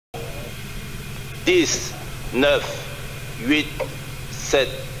10, 9, 8,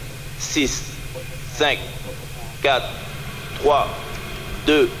 7, 6, 5, 4, 3,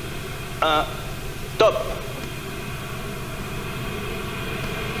 2, 1, top.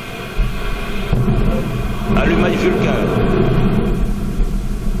 Allumage Vulcain.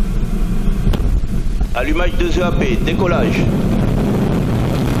 Allumage 2 EAP, décollage.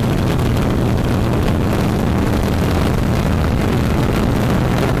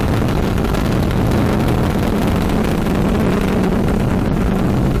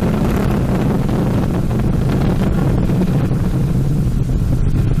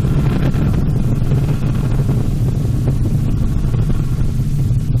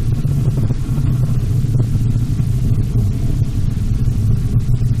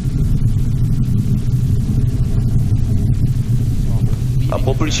 La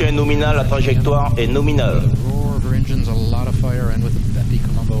propulsion est nominale, la trajectoire est nominale. The roar of her engines, a lot of fire, and with the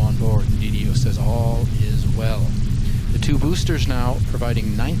BepiColombo on board, the DDO says all is well. The two boosters now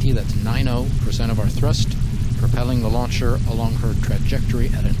providing 90, that's 90% of our thrust, propelling the launcher along her trajectory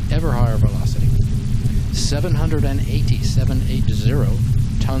at an ever higher velocity. 780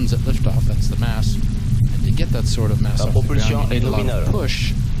 tons at liftoff, that's the mass. And to get that sort of mass off the ground, you need a lot of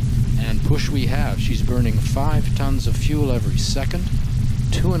push. And push we have. She's burning 5 tons of fuel every second.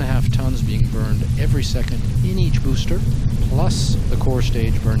 2.5 tons being burned every second in each booster, plus the core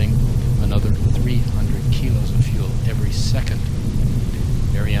stage burning another 300 kilos of fuel every second.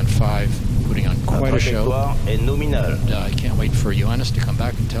 Ariane5 putting on quite a show. And I can't wait for Johannes to come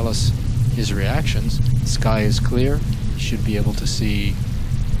back and tell us his reactions. The sky is clear. You should be able to see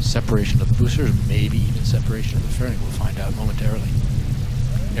separation of the boosters, maybe even separation of the fairing. We'll find out momentarily.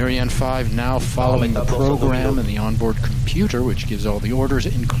 Ariane5 now following the program and the onboard computer, which gives all the orders,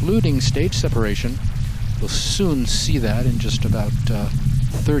 including stage separation. We'll soon see that in just about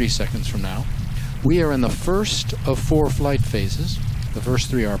 30 seconds from now. We are in the first of 4 flight phases. The first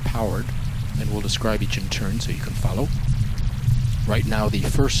 3 are powered, and we'll describe each in turn so you can follow. Right now, the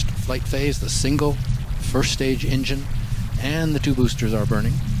first flight phase, the single first stage engine, and the 2 boosters are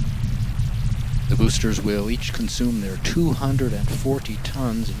burning. The boosters will each consume their 240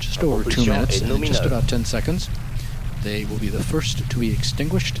 tons in just over 2 minutes, and in just about 10 seconds. They will be the first to be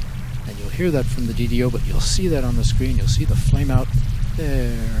extinguished, and you'll hear that from the DDO, but you'll see that on the screen. You'll see the flame out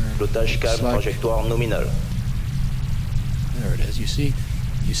there. Pilotage calme, trajectoire nominale. There it is. You see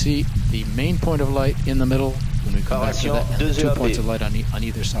the main point of light in the middle when we come back to that, and the 2 points of light on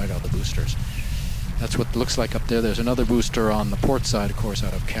either side of the boosters. That's what it looks like up there. There's another booster on the port side, of course,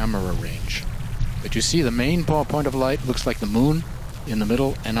 out of camera range. But you see the main point of light looks like the moon in the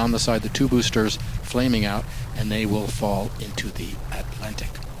middle, and on the side the 2 boosters flaming out, and they will fall into the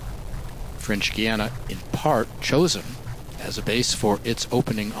Atlantic. French Guiana, in part, chosen as a base for its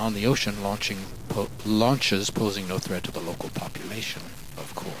opening on the ocean, launches posing no threat to the local population,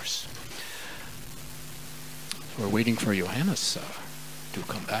 of course. We're waiting for Johannes to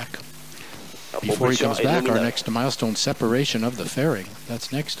come back. Before he comes back, our next milestone, separation of the fairing.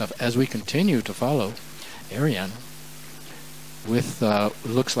 That's next up as we continue to follow Ariane with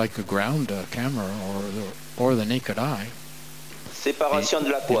looks like a ground camera or the naked eye. Séparation de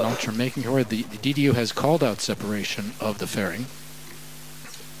la the launcher making her way. The DDO has called out separation of the fairing,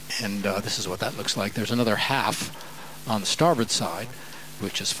 and this is what that looks like. There's another half on the starboard side,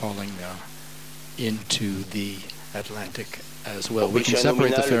 which is falling into the Atlantic as well. We can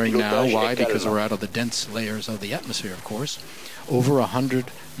separate the fairing now. Why? Because we're out of the dense layers of the atmosphere, of course. Over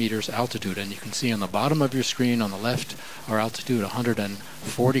 100 meters altitude, and you can see on the bottom of your screen on the left our altitude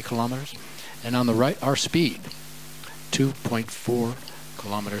 140 kilometers, and on the right our speed 2.4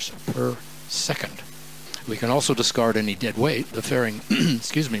 kilometers per second. We can also discard any dead weight. The fairing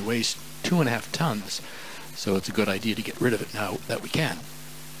excuse me, weighs 2.5 tons, so it's a good idea to get rid of it now that we can.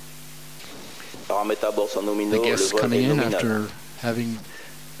 The guests coming in after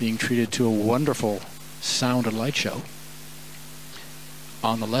being treated to a wonderful sound and light show.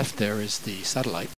 On the left there is the satellite.